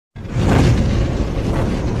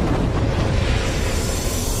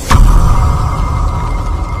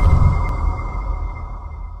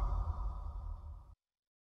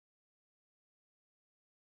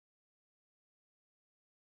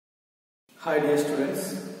Hi dear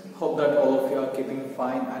students, hope that all of you are keeping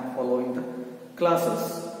fine and following the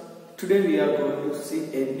classes. Today we are going to see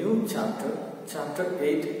a new chapter, chapter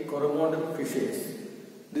 8, Coromandel fishes.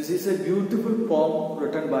 This is a beautiful poem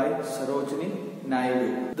written by Sarojini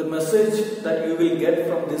Naidu. The message that you will get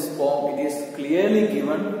from this poem, it is clearly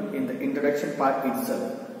given in the introduction part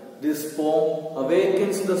itself. This poem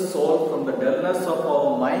awakens the soul from the dullness of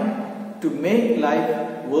our mind to make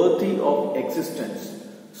life worthy of existence.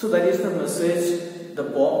 So that is the message the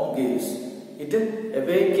poem gives. It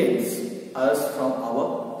awakens us from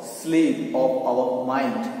our sleep of our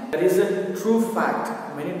mind. That is a true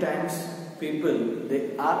fact. Many times people,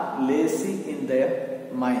 they are lazy in their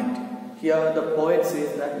mind. Here the poet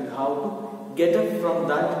says that you have to get up from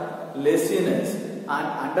that laziness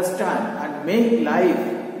and understand and make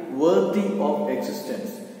life worthy of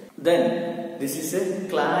existence. Then this is a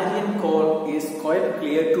clarion call, is quite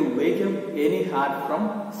clear to wake up any heart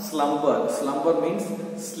from slumber. Slumber means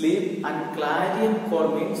sleep, and clarion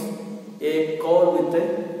call means a call with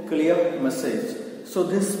a clear message. So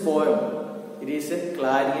this poem, it is a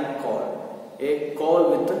clarion call, a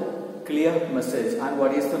call with a clear message. And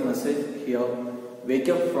what is the message here? Wake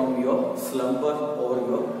up from your slumber or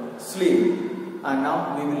your sleep. And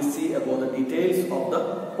now we will see about the details of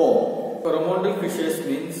the poem. Coromandel fishes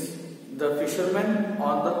means the fishermen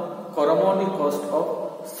on the Coromandel coast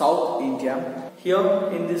of South India. Here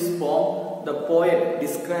in this poem, the poet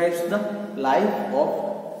describes the life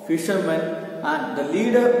of fishermen and the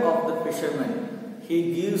leader of the fishermen.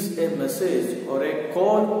 He gives a message or a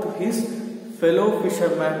call to his fellow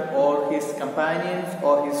fishermen or his companions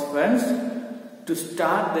or his friends to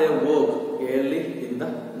start their work early in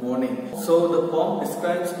the morning. So the poem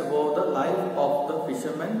describes about the life of the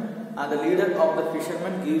fishermen, and the leader of the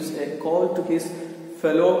fishermen gives a call to his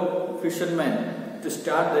fellow fishermen to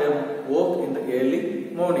start their work in the early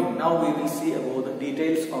morning. Now we will see about the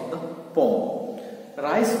details of the poem.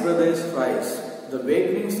 Rise, brothers, rise. The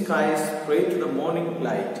awakening skies pray to the morning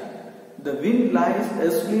light. The wind lies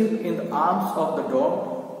asleep in the arms of the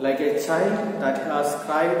dawn like a child that has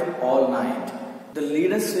cried all night. The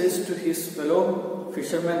leader says to his fellow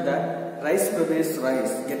fishermen that, rise, brothers,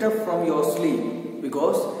 rise. Get up from your sleep,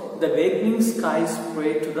 because the awakening skies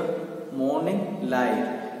pray to the morning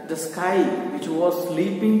light. The sky which was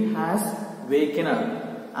sleeping has waken up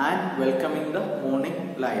and welcoming the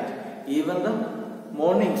morning light. Even the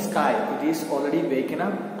morning sky, it is already waken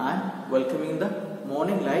up and welcoming the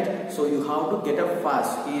morning light. So you have to get up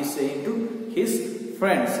fast, he is saying to his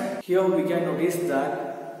friends. Here we can notice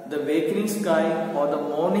that the awakening sky or the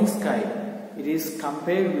morning sky, it is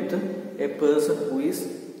compared with a person who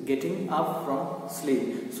is getting up from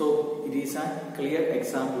sleep. So it is a clear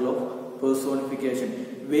example of personification.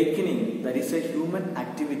 Awakening, that is a human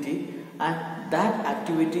activity, and that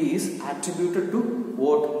activity is attributed to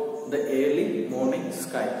what? The early morning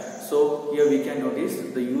sky. So here we can notice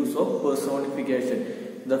the use of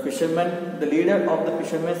personification. The fisherman, the leader of the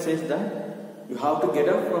fishermen says that you have to get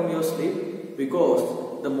up from your sleep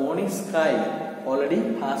because the morning sky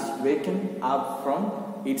already has waken up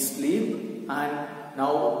from its sleep, and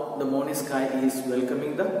now the morning sky is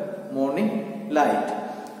welcoming the morning light.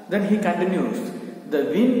 Then he continues, the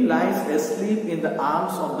wind lies asleep in the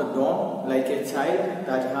arms of the dawn like a child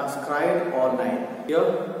that has cried all night. Here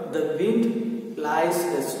the wind lies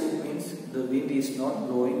asleep means the wind is not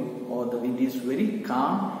blowing, or the wind is very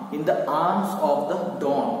calm in the arms of the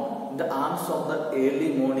dawn, in the arms of the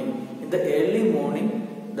early morning. In the early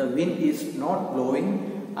morning the wind is not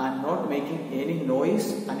blowing and not making any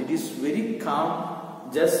noise, and it is very calm.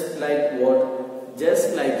 Just like what?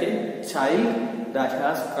 Just like a child that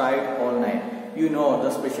has cried all night. You know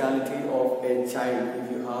the speciality of a child.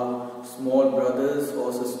 If you have small brothers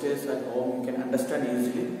or sisters at home, you can understand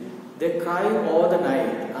easily. They cry all the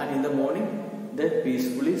night, and in the morning they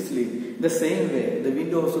peacefully sleep. The same way, the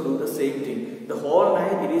wind also do the same thing. The whole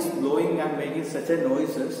night it is blowing and making such a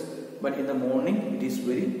noises, but in the morning it is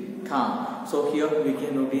very calm. So here we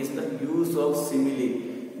can notice the use of simile.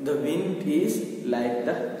 The wind is like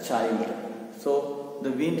the child. So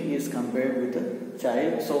the wind is compared with the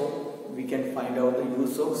child. So we can find out the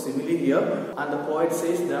use of simile here. And the poet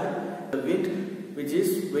says that the wind which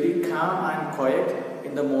is very calm and quiet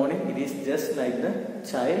in the morning, it is just like the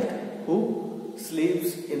child who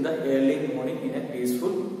sleeps in the early morning in a peaceful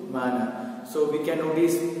manner. So we can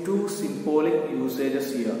notice two symbolic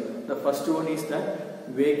usages here. The first one is that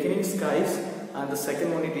awakening skies, and the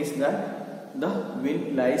second one it is that the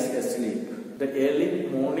wind lies asleep. The early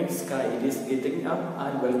morning sky, it is getting up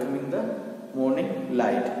and welcoming the morning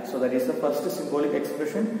light. So that is the first symbolic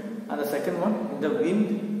expression. And the second one, the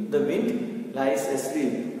wind lies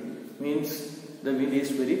asleep. means the wind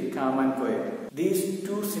is very calm and quiet. These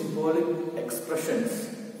two symbolic expressions,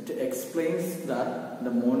 it explains that the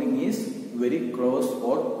morning is very close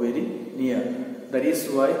or very near. That is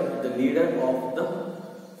why the leader of the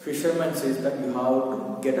fisherman says that you have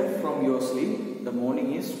to get up from your sleep. The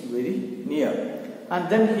morning is very near. And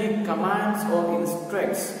then he commands or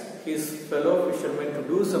instructs his fellow fishermen to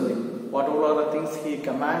do something. What all are the things he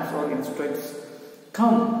commands or instructs?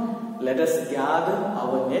 Come, let us gather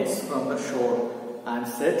our nets from the shore and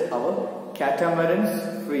set our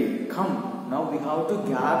catamarans free. Come, now we have to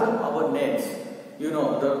gather our nets. You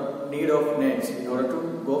know the need of nets. In order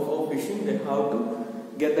to go for fishing, they have to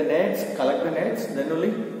get the nets, collect the nets, then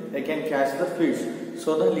only they can catch the fish.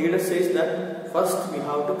 So the leader says that first we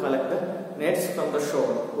have to collect the nets from the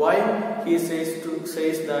shore. Why he says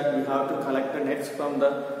that we have to collect the nets from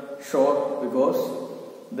the shore? Because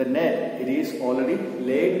the net, it is already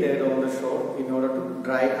laid there on the shore in order to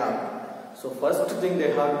dry up. So first thing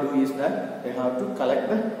they have to do is that they have to collect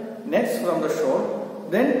the nets from the shore,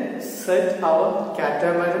 then set our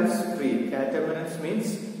catamarans free. Catamarans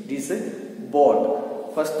means it is a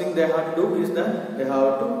boat. First thing they have to do is that they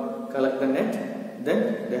have to collect the net,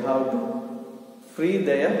 then they have to free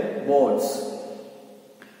their boats.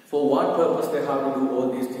 For what purpose they have to do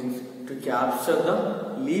all these things? To capture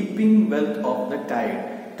the leaping wealth of the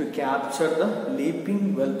tide. To capture the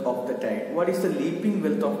leaping wealth of the tide. What is the leaping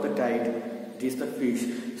wealth of the tide? It is the fish.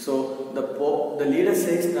 So the leader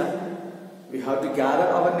says that we have to gather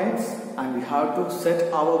our nets and we have to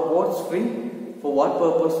set our boats free. For what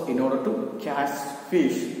purpose? In order to catch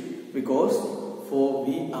fish. Because for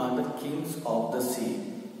we are the kings of the sea.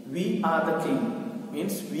 We are the king,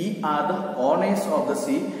 means we are the owners of the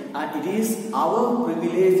sea, and it is our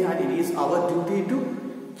privilege and it is our duty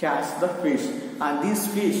to catch the fish. And this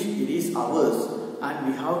fish, it is ours, and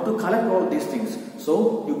we have to collect all these things.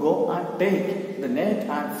 So you go and take the net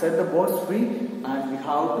and set the boats free, and we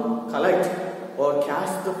have to collect or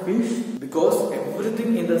catch the fish, because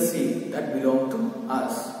everything in the sea that belongs to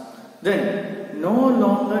us. Then no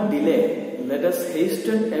longer delay, let us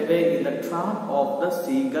hasten away in the trap of the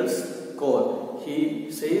seagull's call.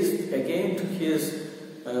 He says again to his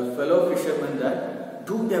fellow fishermen that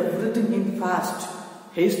do everything in fast,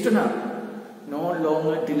 hasten up. No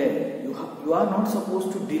longer delay. You are not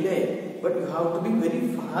supposed to delay, but you have to be very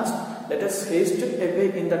fast. Let us hasten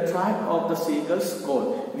away in the track of the seagull's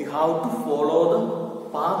call. We have to follow the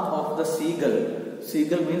path of the seagull.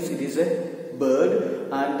 Seagull means it is a bird,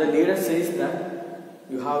 and the leader says that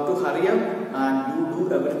you have to hurry up and you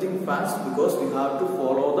do everything fast, because we have to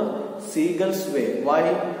follow the seagull's way.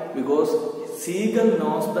 Why? Because seagull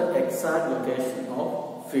knows the exact location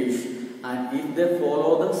of fish. And if they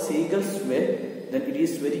follow the seagull's way, then it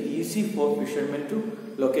is very easy for fishermen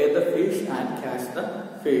to locate the fish and catch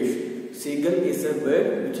the fish. Seagull is a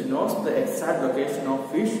bird which knows the exact location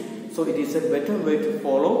of fish. So it is a better way to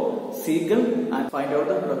follow seagull and find out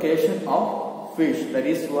the location of fish. That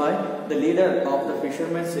is why the leader of the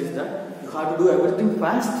fishermen says that you have to do everything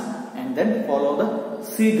fast and then follow the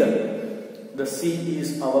seagull. The sea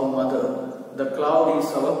is our mother. The cloud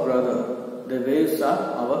is our brother. The waves are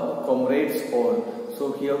our comrades all.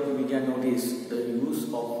 So here we can notice the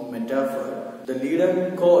use of metaphor. The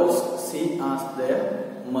leader calls sea as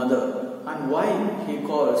their mother. And why he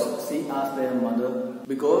calls sea as their mother?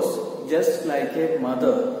 Because just like a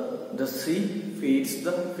mother, the sea feeds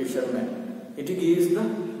the fishermen. It gives the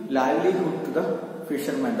livelihood to the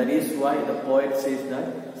fishermen. That is why the poet says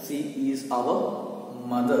that sea is our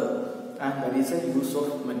mother. And that is a use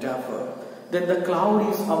of metaphor. Then the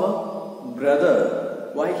cloud is our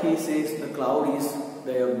brother. Why he says the cloud is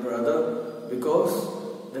their brother? Because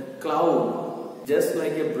the cloud, just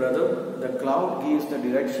like a brother, the cloud gives the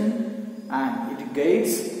direction and it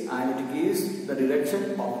guides and it gives the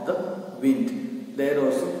direction of the wind. There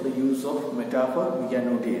also the use of metaphor we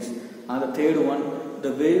can notice. And the third one,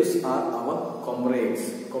 the waves are our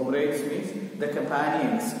comrades. Comrades means the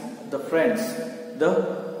companions, the friends.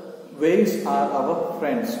 The waves are our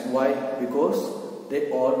friends. Why? Because they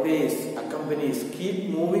always accompany us, keep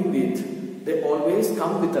moving with. They always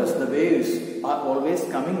come with us. The waves are always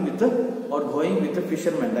coming with or going with the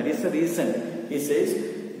fishermen. That is the reason he says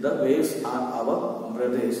the waves are our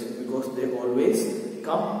brothers, because they always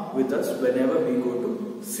come with us whenever we go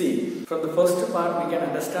to sea. From the first part we can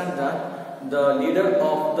understand that the leader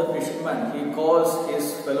of the fishermen, he calls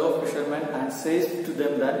his fellow fishermen and says to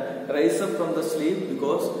them that rise up from the sleep,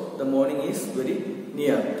 because the morning is very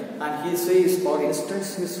near. And he says or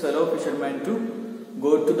instructs his fellow fishermen to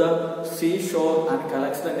go to the seashore and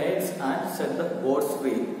collect the nets and set the boats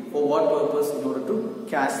free. For what purpose? In order to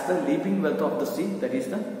catch the leaping wealth of the sea, that is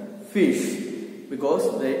the fish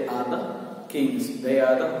because they are the kings. They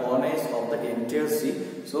are the owners of the entire sea.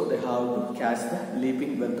 So they have to catch the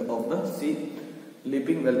leaping wealth of the sea.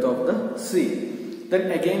 Leaping wealth of the sea.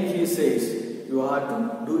 Then again he says, you have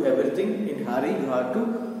to do everything in hurry. You have to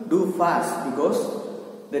do fast because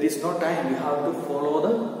there is no time. You have to follow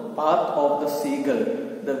the path of the seagull,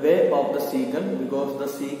 the way of the seagull, because the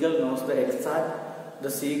seagull knows the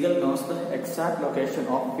exact location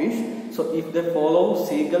of fish. So if they follow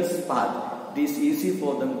seagull's path, it is easy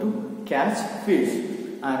for them to catch fish.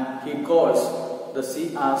 And he calls the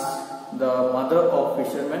sea as the mother of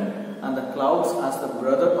fishermen, and the clouds as the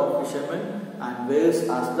brother of fishermen, and waves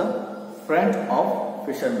as the friend of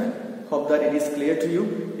fishermen. Hope that it is clear to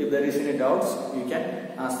you. If there is any doubts, you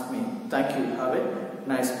can ask me. Thank you. Have a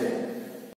nice day.